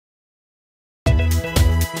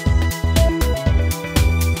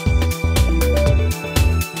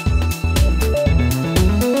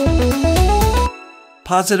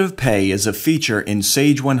Positive Pay is a feature in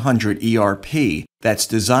Sage 100 ERP that's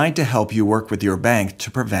designed to help you work with your bank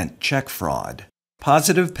to prevent check fraud.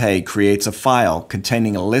 Positive Pay creates a file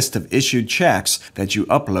containing a list of issued checks that you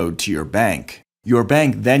upload to your bank. Your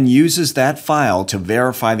bank then uses that file to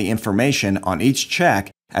verify the information on each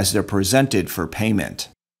check as they're presented for payment.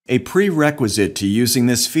 A prerequisite to using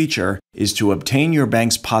this feature is to obtain your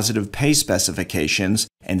bank's Positive Pay specifications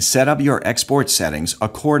and set up your export settings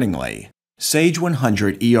accordingly. Sage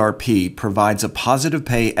 100 ERP provides a Positive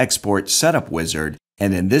Pay export setup wizard,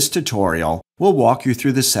 and in this tutorial, we'll walk you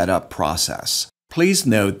through the setup process. Please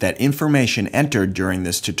note that information entered during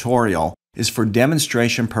this tutorial is for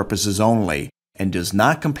demonstration purposes only and does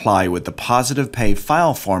not comply with the Positive Pay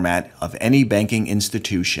file format of any banking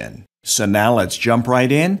institution. So now let's jump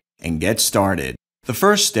right in and get started. The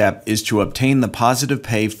first step is to obtain the Positive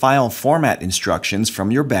Pay file format instructions from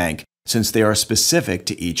your bank, since they are specific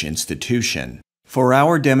to each institution. For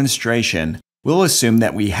our demonstration, we'll assume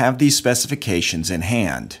that we have these specifications in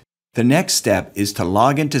hand. The next step is to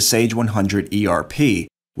log into Sage 100 ERP,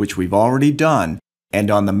 which we've already done, and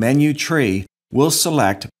on the menu tree, we'll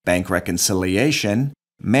select Bank Reconciliation,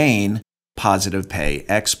 Main, Positive Pay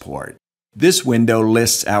Export. This window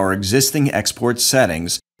lists our existing export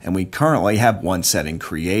settings, and we currently have one setting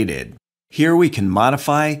created. Here we can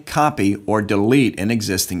modify, copy, or delete an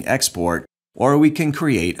existing export, or we can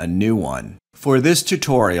create a new one. For this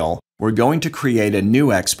tutorial, we're going to create a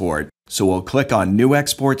new export, so we'll click on New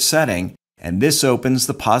Export Setting, and this opens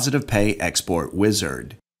the Positive Pay Export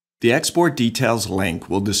Wizard. The Export Details link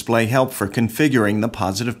will display help for configuring the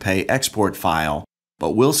Positive Pay export file,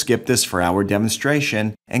 but we'll skip this for our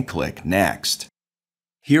demonstration and click Next.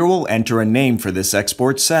 Here we'll enter a name for this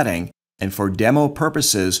export setting, and for demo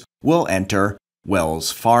purposes, we'll enter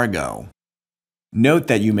Wells Fargo. Note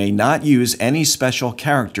that you may not use any special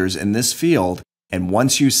characters in this field, and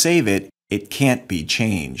once you save it, it can't be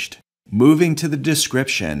changed. Moving to the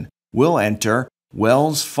description, we'll enter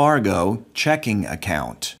Wells Fargo checking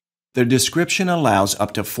account. The description allows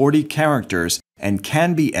up to 40 characters and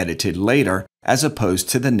can be edited later as opposed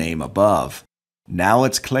to the name above. Now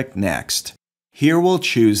let's click Next. Here we'll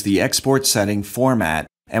choose the export setting format,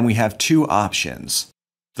 and we have two options.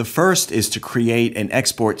 The first is to create an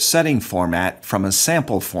export setting format from a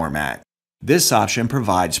sample format. This option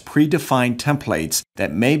provides predefined templates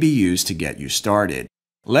that may be used to get you started.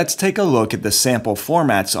 Let's take a look at the sample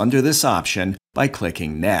formats under this option by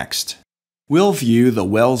clicking Next. We'll view the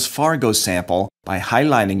Wells Fargo sample by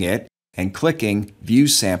highlighting it and clicking View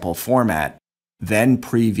Sample Format, then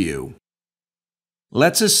Preview.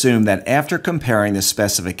 Let's assume that after comparing the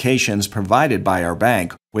specifications provided by our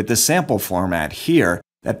bank with the sample format here,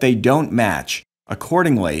 that they don't match.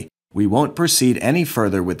 Accordingly, we won't proceed any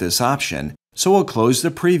further with this option, so we'll close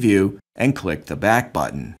the preview and click the Back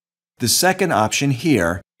button. The second option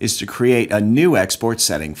here is to create a new export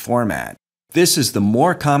setting format. This is the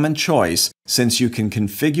more common choice since you can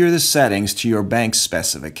configure the settings to your bank's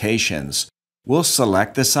specifications. We'll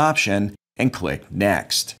select this option and click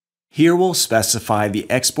Next. Here we'll specify the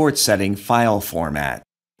export setting file format.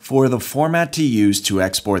 For the format to use to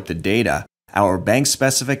export the data, our bank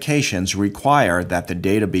specifications require that the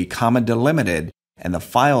data be comma delimited and the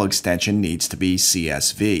file extension needs to be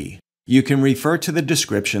CSV. You can refer to the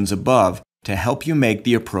descriptions above to help you make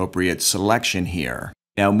the appropriate selection here.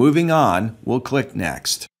 Now moving on, we'll click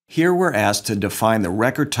Next. Here we're asked to define the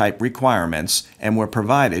record type requirements, and we're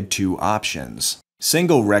provided two options.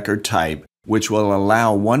 Single record type, which will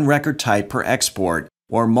allow one record type per export,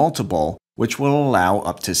 or multiple, which will allow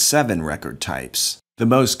up to 7 record types. The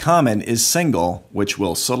most common is single, which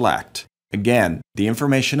we'll select. Again, the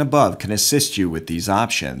information above can assist you with these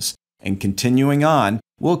options. And continuing on,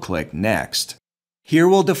 we'll click Next. Here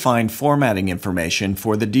we'll define formatting information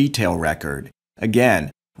for the detail record. Again,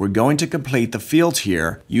 we're going to complete the fields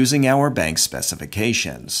here using our bank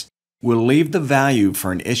specifications. We'll leave the value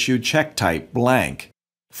for an issued check type blank.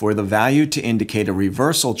 For the value to indicate a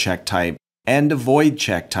reversal check type and a void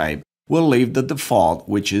check type, we'll leave the default,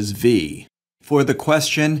 which is V. For the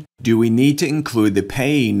question, do we need to include the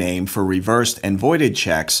payee name for reversed and voided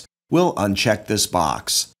checks, we'll uncheck this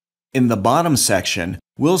box. In the bottom section,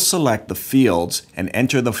 we'll select the fields and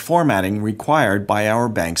enter the formatting required by our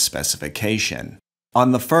bank specification.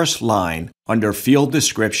 On the first line, under Field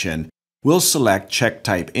Description, we'll select Check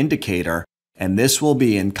Type Indicator, and this will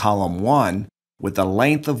be in column 1 with a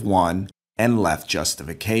length of 1 and left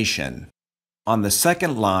justification. On the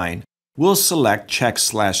second line, we'll select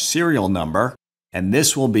check/serial number, and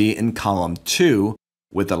this will be in column 2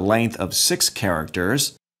 with a length of 6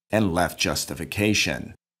 characters and left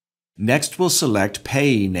justification. Next, we'll select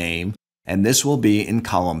payee name, and this will be in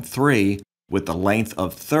column 3 with the length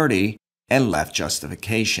of 30 and left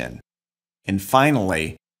justification. And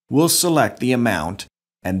finally, we'll select the amount,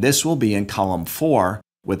 and this will be in column 4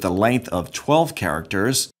 with the length of 12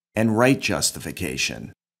 characters and right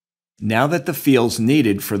justification. Now that the fields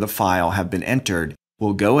needed for the file have been entered,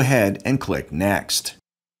 we'll go ahead and click Next.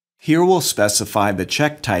 Here we'll specify the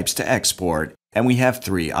check types to export, and we have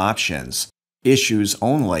 3 options: Issues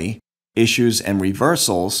Only, Issues and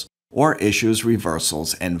Reversals, or Issues,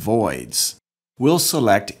 Reversals, and Voids. We'll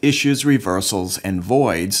select Issues, Reversals, and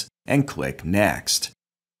Voids and click Next.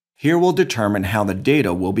 Here we'll determine how the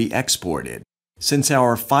data will be exported. Since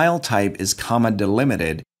our file type is comma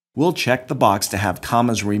delimited, we'll check the box to have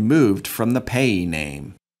commas removed from the payee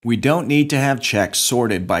name. We don't need to have checks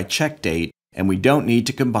sorted by check date, and we don't need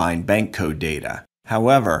to combine bank code data.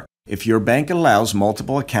 However, if your bank allows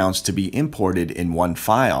multiple accounts to be imported in one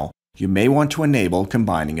file, you may want to enable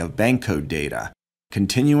combining of bank code data.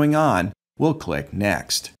 Continuing on, we'll click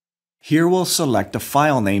Next. Here we'll select a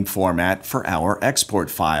file name format for our export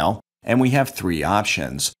file, and we have 3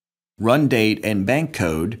 options: Run Date and Bank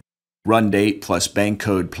Code, Run Date plus Bank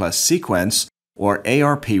Code plus Sequence, or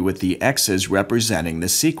ARP with the X's representing the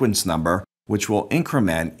sequence number, which will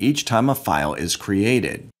increment each time a file is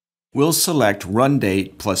created. We'll select Run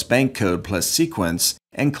Date plus Bank Code plus Sequence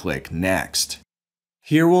and click Next.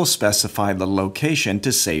 Here we'll specify the location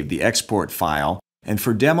to save the export file, and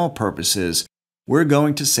for demo purposes, we're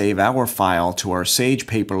going to save our file to our Sage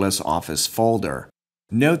Paperless Office folder.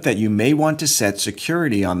 Note that you may want to set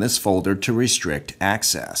security on this folder to restrict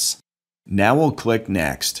access. Now we'll click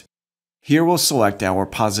Next. Here we'll select our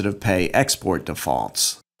Positive Pay export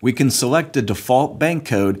defaults. We can select the default bank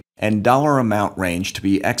code and dollar amount range to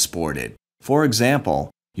be exported. For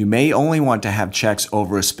example, you may only want to have checks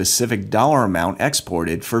over a specific dollar amount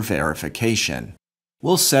exported for verification.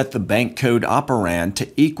 We'll set the bank code operand to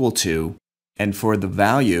equal to, and for the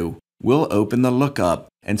value, we'll open the lookup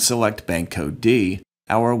and select bank code D,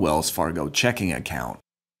 our Wells Fargo checking account.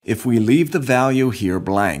 If we leave the value here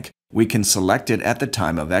blank, we can select it at the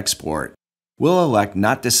time of export. We'll elect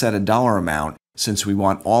not to set a dollar amount since we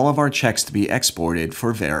want all of our checks to be exported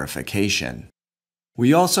for verification.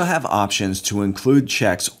 We also have options to include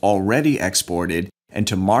checks already exported and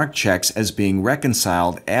to mark checks as being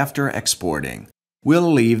reconciled after exporting. We'll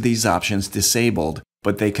leave these options disabled,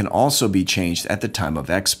 but they can also be changed at the time of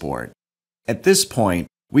export. At this point,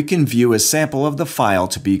 we can view a sample of the file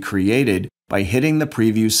to be created by hitting the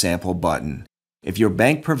Preview Sample button. If your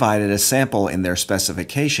bank provided a sample in their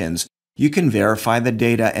specifications, you can verify the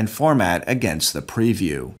data and format against the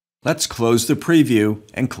preview. Let's close the preview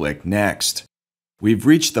and click Next. We've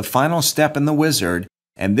reached the final step in the wizard,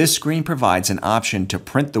 and this screen provides an option to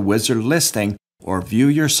print the wizard listing or view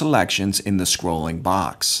your selections in the scrolling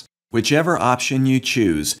box. Whichever option you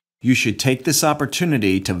choose, you should take this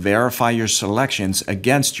opportunity to verify your selections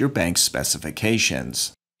against your bank's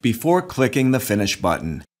specifications. Before clicking the Finish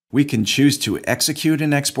button, we can choose to execute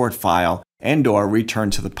an export file and/or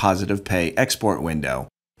return to the Positive Pay export window.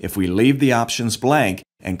 If we leave the options blank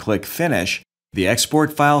and click Finish, the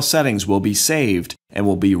export file settings will be saved and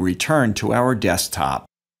will be returned to our desktop.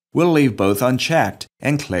 We'll leave both unchecked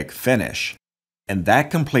and click Finish. And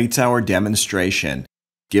that completes our demonstration.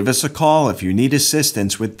 Give us a call if you need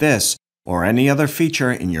assistance with this or any other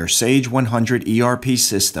feature in your Sage 100 ERP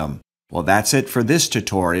system. Well, that's it for this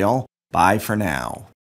tutorial. Bye for now.